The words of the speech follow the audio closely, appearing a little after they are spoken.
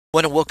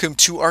Want to welcome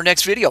to our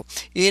next video.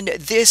 In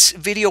this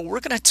video,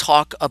 we're going to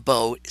talk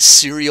about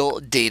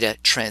serial data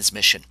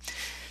transmission.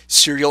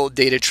 Serial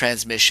data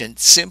transmission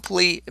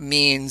simply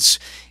means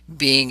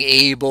being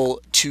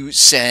able to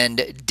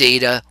send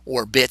data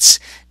or bits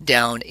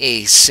down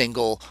a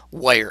single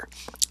wire.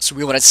 So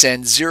we want to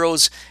send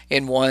zeros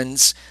and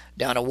ones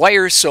down a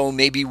wire so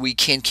maybe we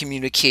can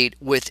communicate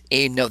with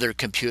another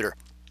computer.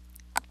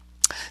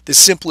 The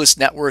simplest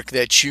network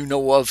that you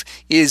know of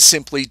is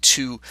simply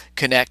to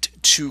connect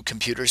two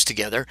computers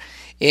together,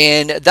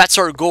 and that's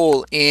our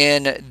goal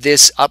in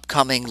this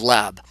upcoming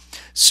lab.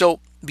 So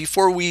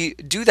before we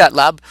do that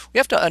lab, we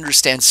have to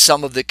understand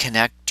some of the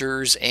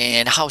connectors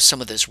and how some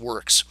of this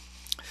works.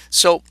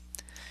 So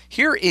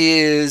here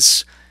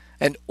is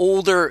an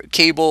older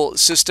cable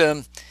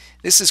system.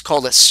 This is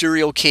called a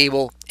serial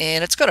cable,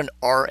 and it's got an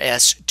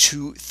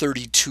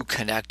RS-232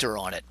 connector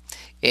on it.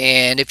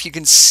 And if you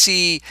can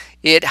see,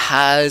 it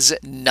has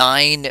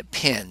 9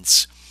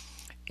 pins,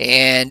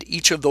 and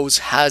each of those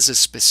has a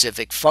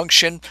specific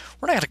function.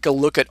 We're not going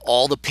to look at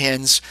all the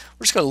pins.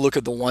 We're just going to look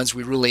at the ones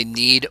we really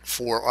need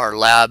for our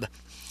lab.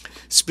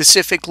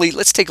 Specifically,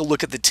 let's take a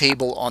look at the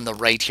table on the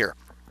right here.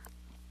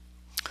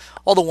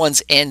 All the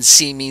ones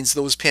NC means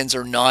those pins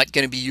are not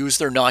going to be used.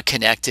 They're not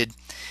connected.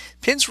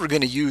 Pins we're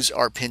going to use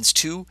are pins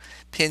 2,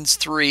 pins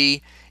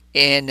 3,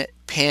 and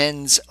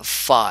pins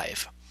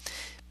 5.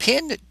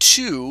 Pin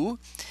 2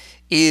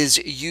 is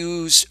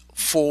used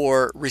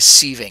for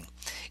receiving,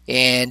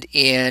 and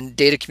in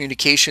data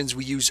communications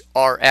we use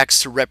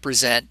RX to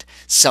represent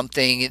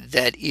something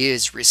that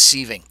is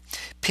receiving.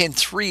 Pin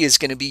 3 is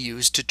going to be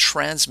used to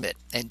transmit,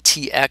 and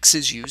TX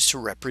is used to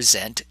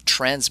represent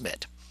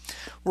transmit.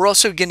 We're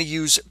also going to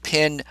use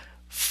pin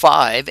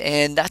 5,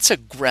 and that's a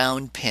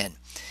ground pin.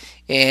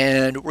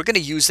 And we're going to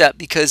use that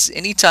because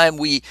anytime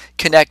we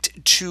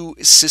connect two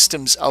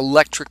systems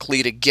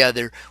electrically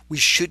together, we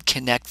should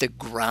connect the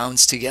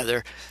grounds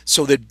together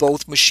so that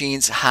both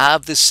machines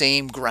have the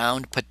same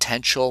ground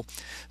potential.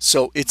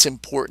 So it's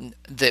important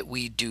that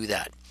we do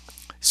that.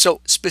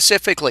 So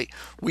specifically,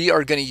 we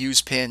are going to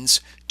use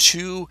pins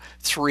 2,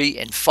 3,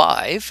 and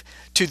 5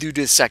 to do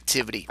this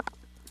activity.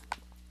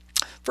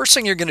 First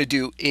thing you're going to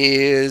do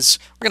is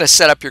we're going to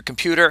set up your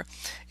computer,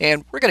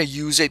 and we're going to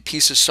use a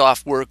piece of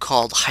software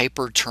called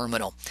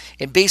HyperTerminal.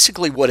 And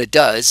basically what it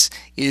does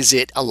is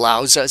it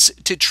allows us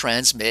to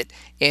transmit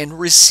and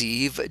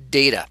receive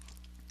data.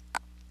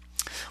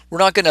 We're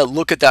not going to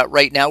look at that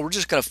right now. We're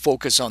just going to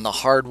focus on the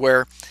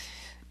hardware,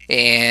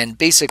 and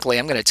basically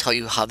I'm going to tell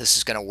you how this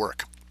is going to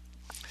work.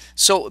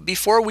 So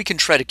before we can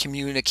try to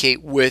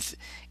communicate with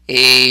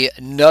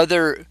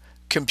another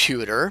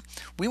computer,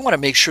 we want to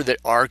make sure that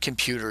our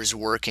computer is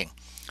working.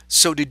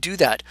 So to do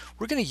that,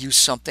 we're going to use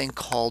something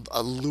called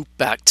a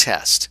loopback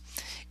test.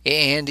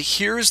 And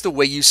here's the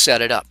way you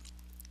set it up.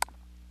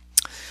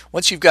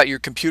 Once you've got your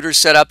computer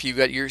set up, you've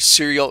got your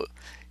serial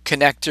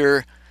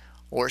connector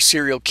or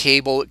serial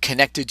cable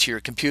connected to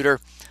your computer,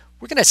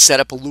 we're going to set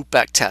up a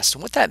loopback test.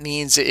 And what that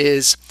means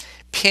is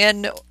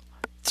pin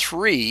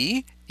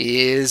 3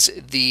 is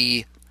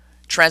the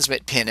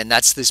transmit pin, and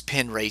that's this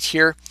pin right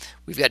here.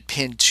 We've got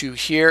pin 2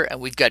 here,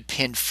 and we've got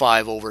pin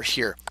 5 over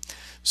here.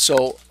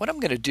 So what I'm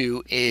going to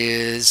do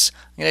is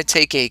I'm going to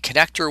take a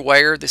connector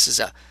wire. This is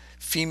a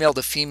female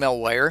to female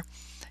wire,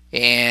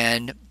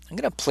 and I'm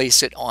going to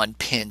place it on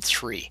pin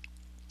 3.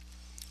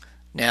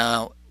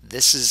 Now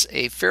this is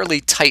a fairly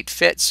tight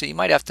fit, so you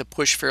might have to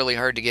push fairly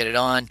hard to get it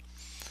on.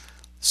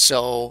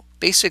 So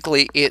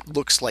basically it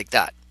looks like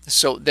that.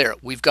 So there,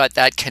 we've got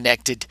that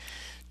connected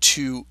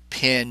to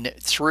pin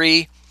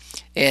 3.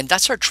 And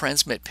that's our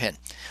transmit pin.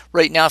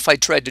 Right now, if I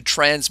tried to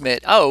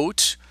transmit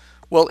out,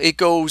 well, it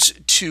goes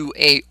to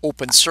a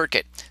open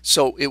circuit,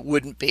 so it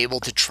wouldn't be able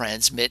to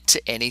transmit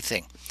to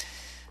anything.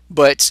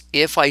 But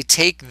if I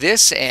take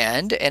this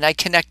end and I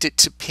connect it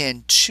to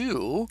pin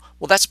 2,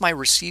 well, that's my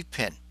receive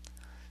pin.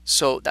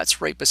 So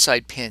that's right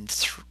beside pin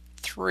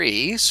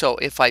 3. So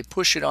if I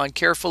push it on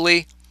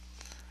carefully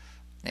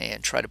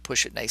and try to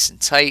push it nice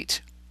and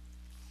tight,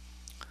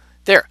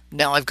 there,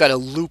 now I've got a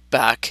loop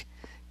back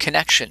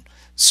connection.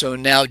 So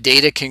now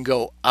data can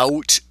go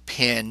out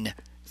pin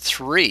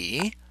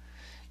 3,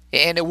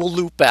 and it will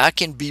loop back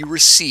and be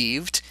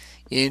received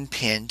in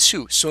pin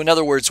 2. So in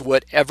other words,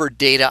 whatever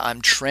data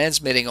I'm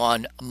transmitting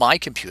on my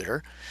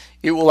computer,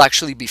 it will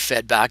actually be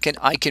fed back, and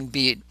I can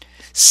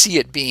see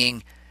it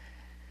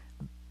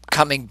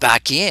coming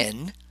back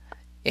in,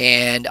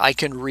 and I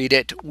can read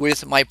it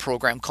with my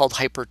program called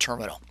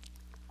HyperTerminal.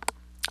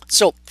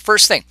 So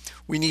first thing,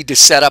 we need to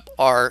set up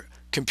our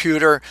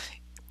computer,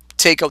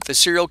 take out the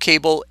serial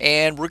cable,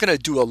 and we're going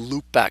to do a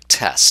loopback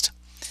test.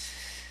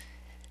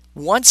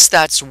 Once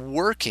that's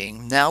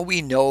working, now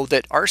we know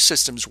that our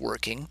system's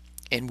working,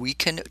 and we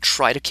can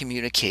try to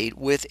communicate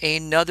with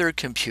another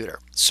computer.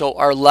 So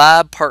our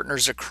lab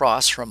partners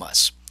across from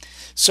us.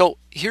 So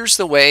here's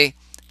the way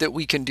that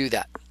we can do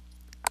that.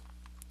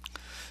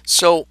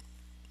 So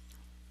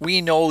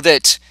we know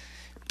that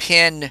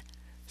pin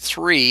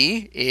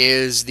 3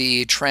 is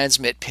the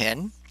transmit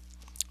pin.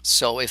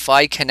 So if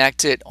I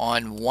connect it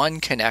on one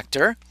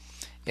connector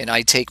and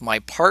I take my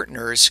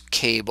partner's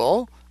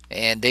cable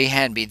and they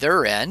hand me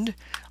their end,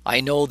 I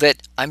know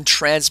that I'm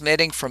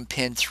transmitting from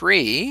pin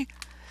 3,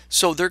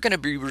 so they're going to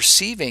be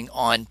receiving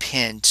on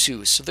pin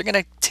 2. So they're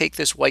going to take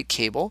this white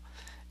cable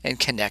and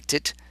connect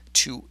it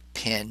to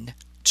pin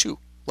 2,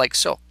 like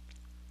so.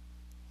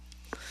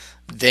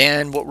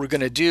 Then what we're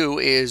going to do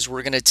is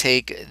we're going to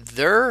take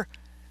their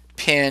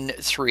pin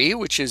 3,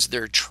 which is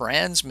their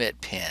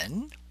transmit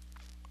pin,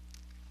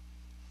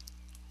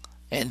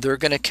 and they're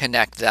going to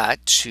connect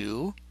that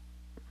to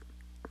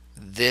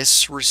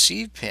this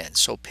receive pin,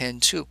 so pin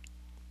 2.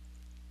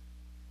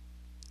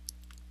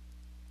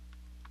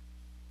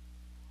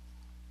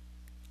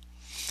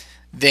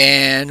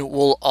 Then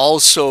we'll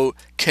also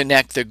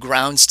connect the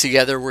grounds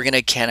together. We're going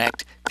to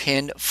connect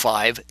pin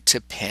 5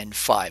 to pin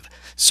 5.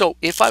 So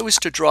if I was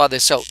to draw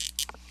this out,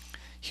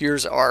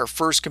 here's our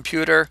first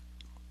computer,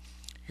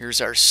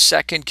 here's our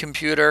second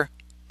computer,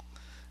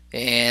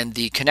 and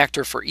the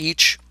connector for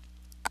each.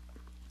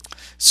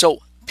 So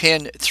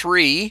pin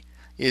 3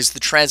 is the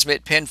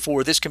transmit pin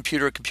for this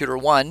computer, computer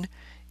 1.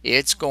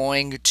 It's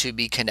going to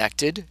be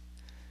connected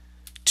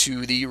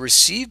to the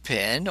receive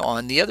pin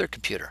on the other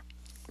computer.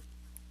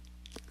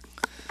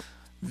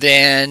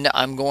 Then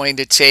I'm going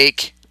to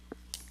take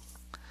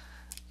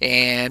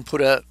and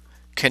put a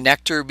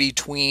connector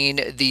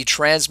between the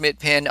transmit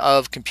pin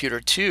of computer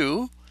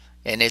 2,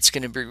 and it's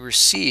going to be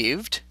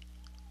received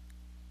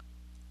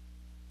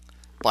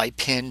by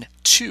pin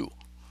 2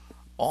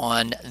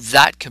 on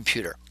that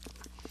computer.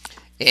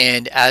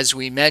 And as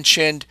we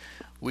mentioned,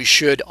 we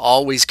should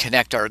always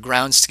connect our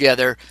grounds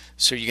together.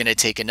 So you're going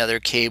to take another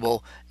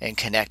cable and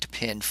connect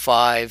pin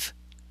 5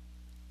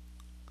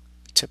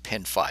 to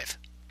pin 5.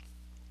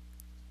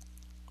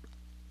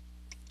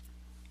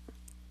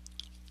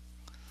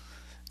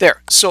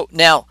 There. So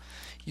now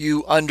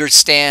you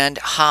understand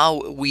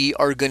how we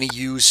are going to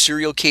use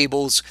serial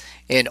cables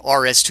and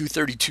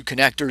RS-232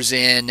 connectors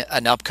in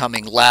an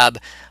upcoming lab,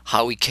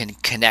 how we can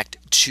connect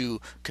two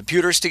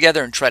computers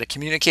together and try to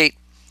communicate.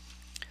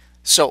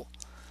 So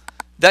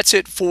that's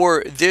it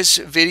for this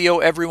video,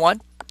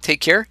 everyone.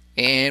 Take care,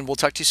 and we'll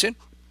talk to you soon.